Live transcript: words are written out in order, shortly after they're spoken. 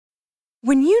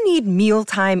When you need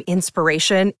mealtime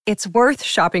inspiration, it's worth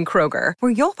shopping Kroger,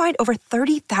 where you'll find over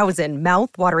 30,000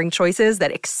 mouth-watering choices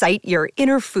that excite your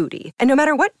inner foodie. And no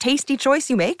matter what tasty choice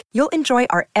you make, you'll enjoy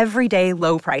our everyday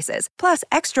low prices, plus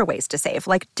extra ways to save,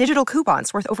 like digital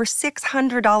coupons worth over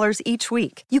 $600 each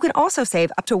week. You can also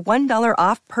save up to $1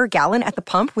 off per gallon at the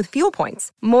pump with fuel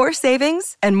points. More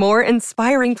savings and more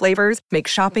inspiring flavors make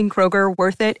shopping Kroger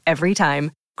worth it every time.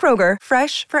 Kroger,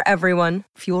 fresh for everyone.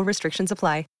 Fuel restrictions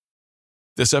apply.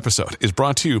 This episode is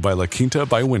brought to you by La Quinta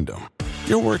by Wyndham.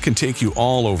 Your work can take you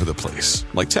all over the place,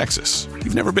 like Texas.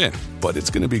 You've never been, but it's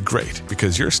going to be great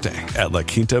because you're staying at La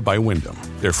Quinta by Wyndham.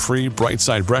 Their free Bright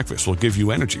Side breakfast will give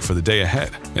you energy for the day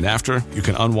ahead. And after, you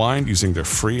can unwind using their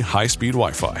free high-speed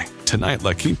Wi-Fi. Tonight,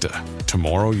 La Quinta.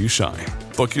 Tomorrow, you shine.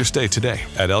 Book your stay today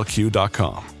at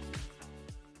lq.com.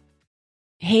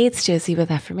 Hey, it's Josie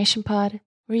with Affirmation Pod,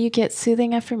 where you get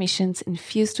soothing affirmations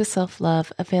infused with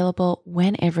self-love, available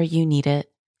whenever you need it.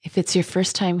 If it's your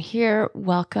first time here,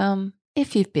 welcome.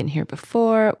 If you've been here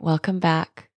before, welcome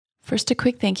back. First, a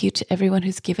quick thank you to everyone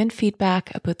who's given feedback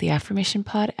about the Affirmation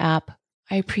Pod app.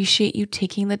 I appreciate you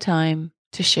taking the time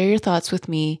to share your thoughts with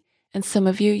me, and some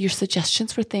of you, your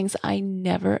suggestions for things I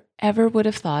never, ever would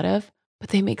have thought of, but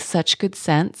they make such good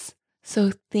sense.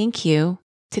 So thank you.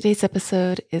 Today's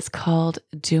episode is called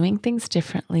Doing Things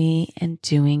Differently and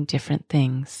Doing Different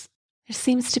Things. There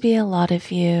seems to be a lot of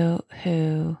you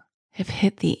who have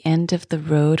hit the end of the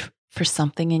road for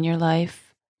something in your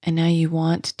life, and now you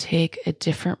want to take a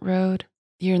different road.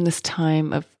 You're in this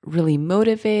time of really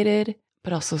motivated,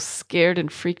 but also scared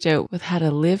and freaked out with how to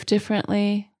live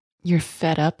differently. You're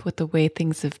fed up with the way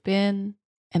things have been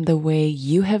and the way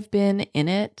you have been in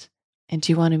it, and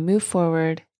you want to move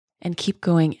forward and keep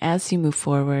going as you move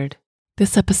forward.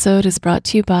 This episode is brought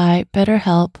to you by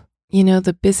BetterHelp. You know,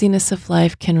 the busyness of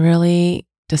life can really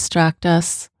distract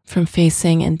us from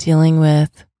facing and dealing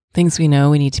with things we know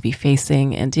we need to be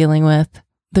facing and dealing with.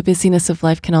 The busyness of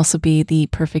life can also be the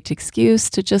perfect excuse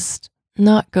to just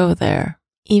not go there,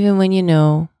 even when you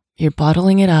know you're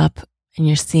bottling it up and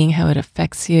you're seeing how it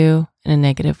affects you in a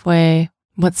negative way.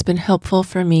 What's been helpful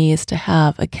for me is to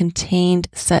have a contained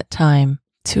set time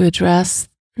to address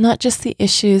not just the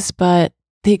issues, but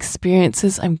the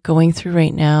experiences I'm going through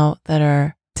right now that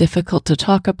are difficult to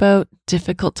talk about,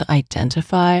 difficult to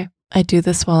identify. I do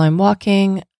this while I'm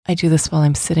walking. I do this while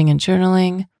I'm sitting and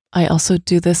journaling. I also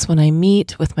do this when I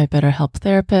meet with my BetterHelp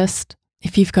therapist.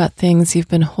 If you've got things you've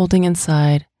been holding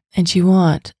inside and you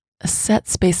want a set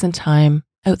space and time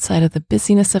outside of the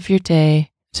busyness of your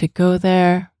day to go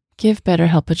there, give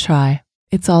BetterHelp a try.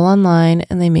 It's all online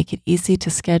and they make it easy to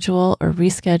schedule or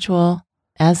reschedule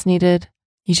as needed.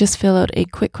 You just fill out a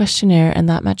quick questionnaire and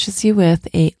that matches you with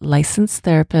a licensed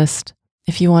therapist.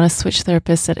 If you want to switch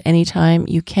therapists at any time,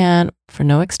 you can for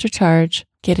no extra charge.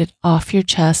 Get it off your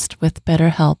chest with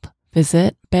BetterHelp.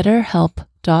 Visit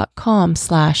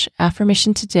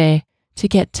betterhelp.com/affirmation today to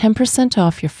get 10%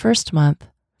 off your first month.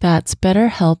 That's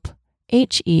BetterHelp,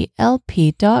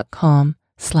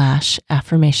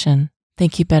 HELP.com/affirmation.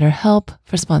 Thank you, BetterHelp,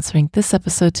 for sponsoring this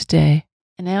episode today.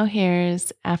 And now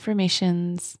here's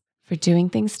affirmations for doing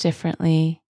things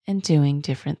differently and doing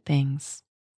different things.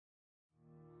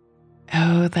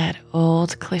 Oh, that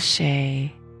old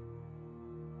cliche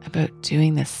about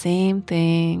doing the same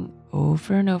thing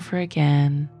over and over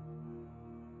again,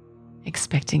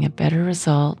 expecting a better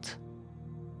result.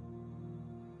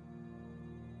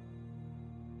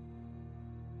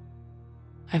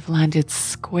 I've landed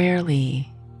squarely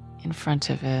in front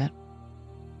of it.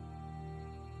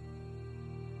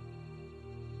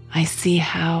 I see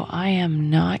how I am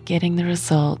not getting the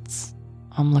results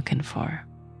I'm looking for.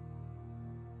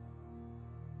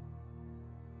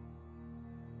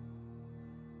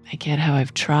 I get how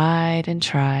I've tried and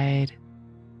tried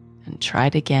and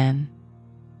tried again.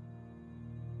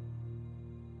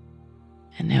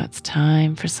 And now it's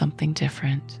time for something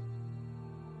different.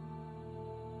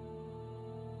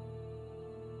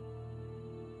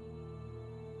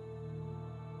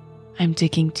 I'm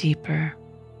digging deeper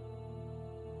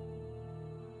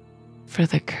for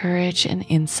the courage and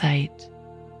insight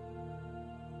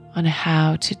on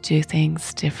how to do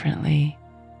things differently.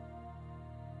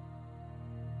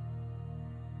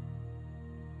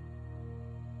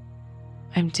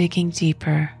 I'm digging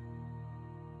deeper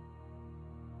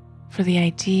for the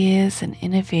ideas and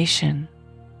innovation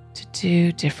to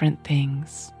do different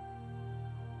things.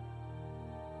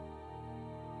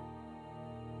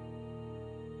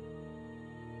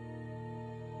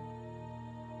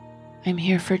 I'm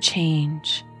here for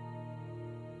change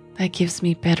that gives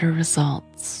me better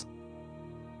results.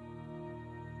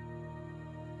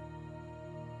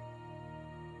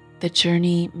 The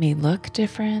journey may look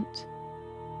different,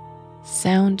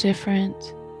 sound different,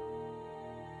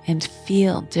 and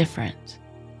feel different.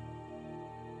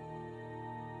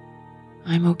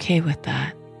 I'm okay with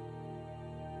that.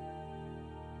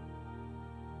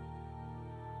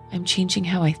 I'm changing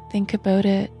how I think about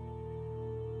it,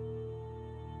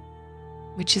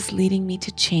 which is leading me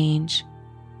to change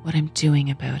what I'm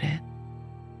doing about it.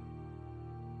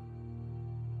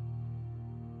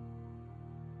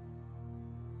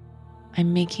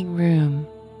 I'm making room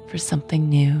for something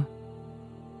new.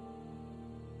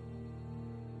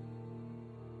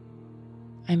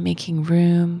 I'm making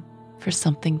room for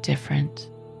something different.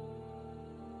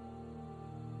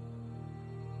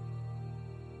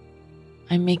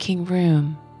 I'm making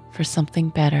room for something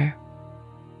better.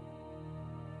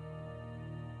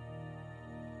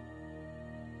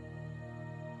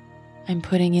 I'm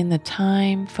putting in the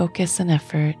time, focus, and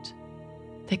effort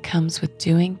that comes with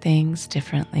doing things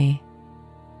differently.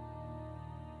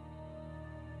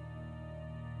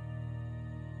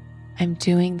 I'm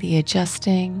doing the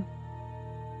adjusting,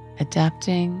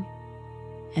 adapting,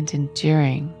 and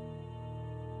enduring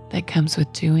that comes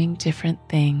with doing different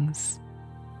things.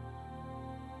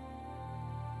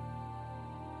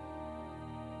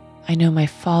 I know my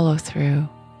follow-through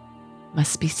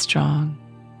must be strong.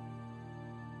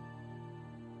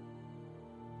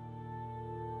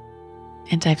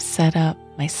 And I've set up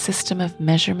my system of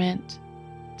measurement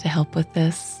to help with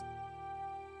this.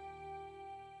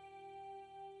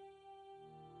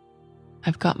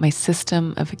 I've got my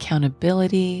system of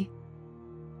accountability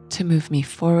to move me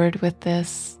forward with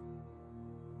this.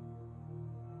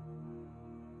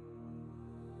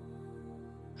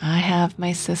 I have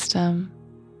my system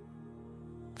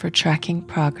for tracking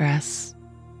progress,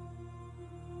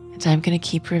 and I'm going to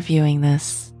keep reviewing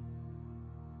this.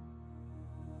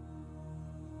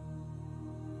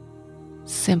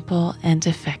 Simple and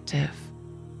effective.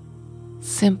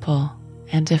 Simple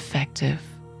and effective.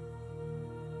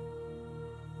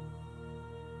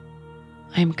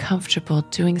 I am comfortable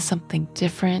doing something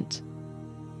different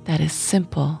that is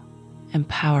simple and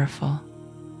powerful.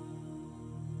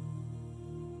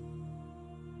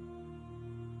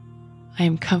 I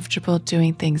am comfortable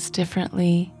doing things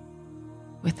differently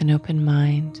with an open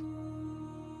mind.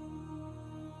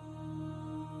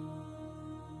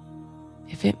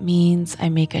 If it means I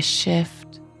make a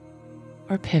shift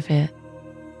or pivot,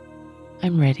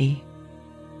 I'm ready.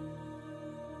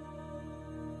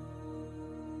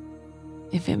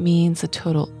 If it means a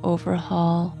total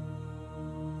overhaul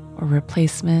or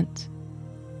replacement,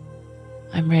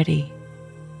 I'm ready.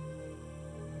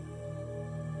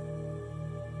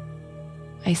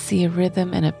 I see a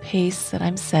rhythm and a pace that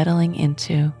I'm settling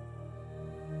into.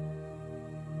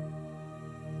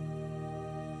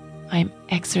 I'm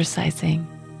exercising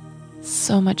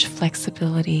so much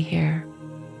flexibility here.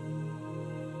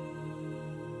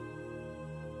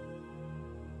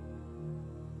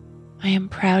 I am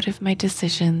proud of my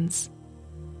decisions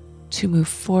to move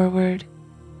forward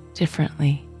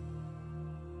differently.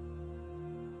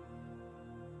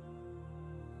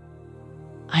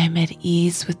 I am at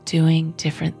ease with doing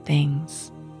different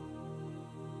things.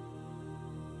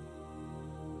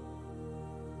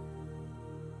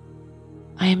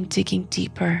 I am digging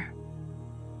deeper,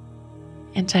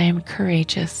 and I am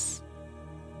courageous.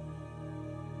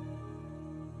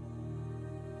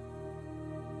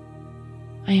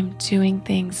 I am doing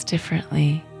things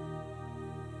differently,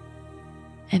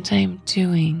 and I am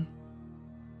doing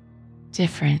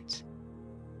different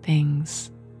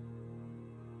things.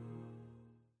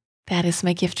 That is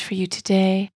my gift for you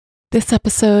today. This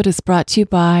episode is brought to you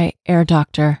by Air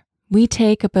Doctor. We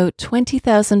take about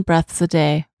 20,000 breaths a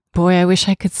day. Boy, I wish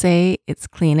I could say it's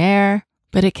clean air,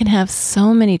 but it can have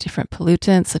so many different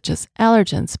pollutants such as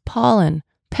allergens, pollen,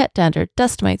 pet dander,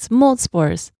 dust mites, mold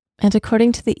spores. And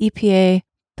according to the EPA,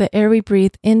 the air we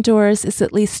breathe indoors is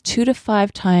at least 2 to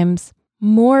 5 times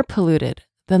more polluted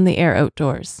than the air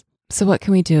outdoors. So what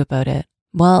can we do about it?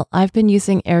 Well, I've been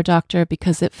using Air Doctor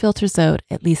because it filters out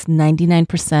at least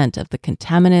 99% of the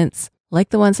contaminants, like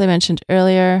the ones I mentioned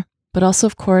earlier, but also,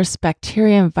 of course,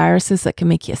 bacteria and viruses that can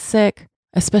make you sick,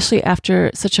 especially after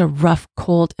such a rough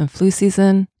cold and flu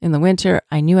season in the winter.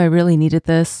 I knew I really needed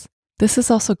this. This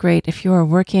is also great if you are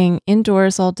working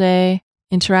indoors all day,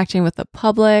 interacting with the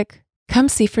public. Come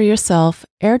see for yourself.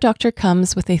 Air Doctor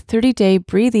comes with a 30-day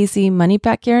breathe easy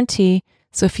money-back guarantee.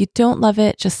 So if you don't love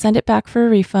it, just send it back for a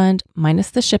refund, minus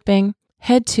the shipping.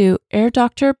 Head to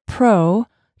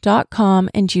airdoctorpro.com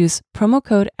and use promo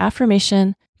code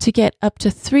AFFIRMATION to get up to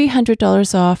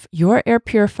 $300 off your air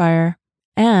purifier.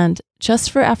 And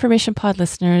just for Affirmation Pod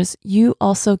listeners, you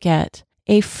also get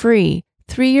a free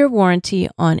 3-year warranty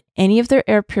on any of their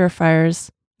air purifiers,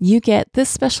 you get this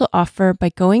special offer by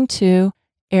going to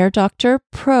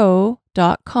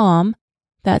airdoctorpro.com.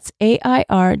 That's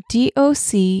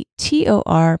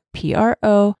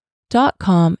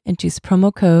AIRDOCTORPRO.com and use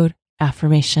promo code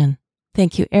AFFIRMATION.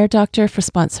 Thank you, Air Doctor, for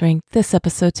sponsoring this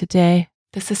episode today.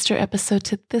 The sister episode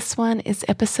to this one is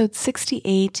episode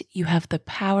 68, You Have the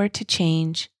Power to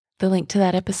Change. The link to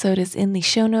that episode is in the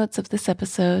show notes of this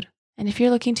episode. And if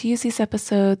you're looking to use these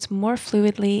episodes more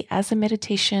fluidly as a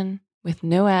meditation with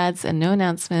no ads and no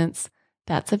announcements,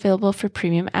 that's available for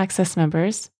Premium Access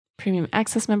members. Premium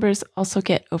Access members also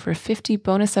get over 50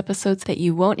 bonus episodes that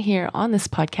you won't hear on this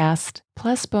podcast,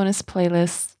 plus bonus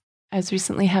playlists. I was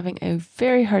recently having a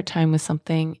very hard time with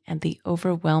something, and the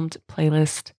Overwhelmed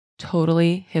playlist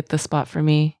totally hit the spot for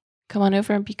me. Come on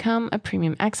over and become a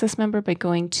Premium Access member by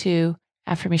going to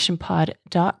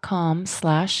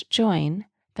affirmationpod.com/join.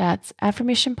 That's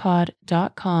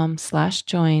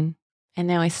affirmationpod.com/join. And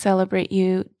now I celebrate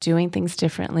you doing things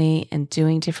differently and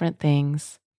doing different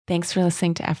things. Thanks for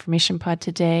listening to Affirmation Pod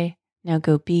today. Now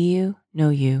go be you, know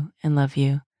you, and love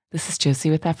you. This is Josie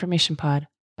with Affirmation Pod.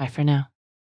 Bye for now.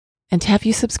 And have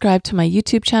you subscribed to my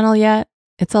YouTube channel yet?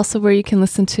 It's also where you can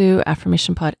listen to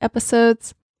Affirmation Pod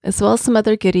episodes, as well as some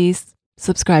other goodies.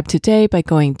 Subscribe today by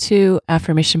going to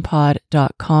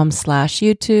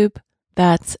affirmationpod.com/YouTube.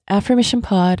 That's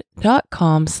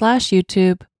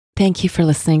affirmationpod.com/YouTube. Thank you for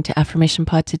listening to Affirmation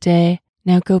Pod today.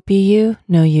 Now go be you,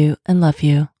 know you, and love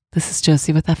you. This is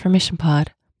Josie with Affirmation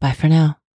Pod. Bye for now.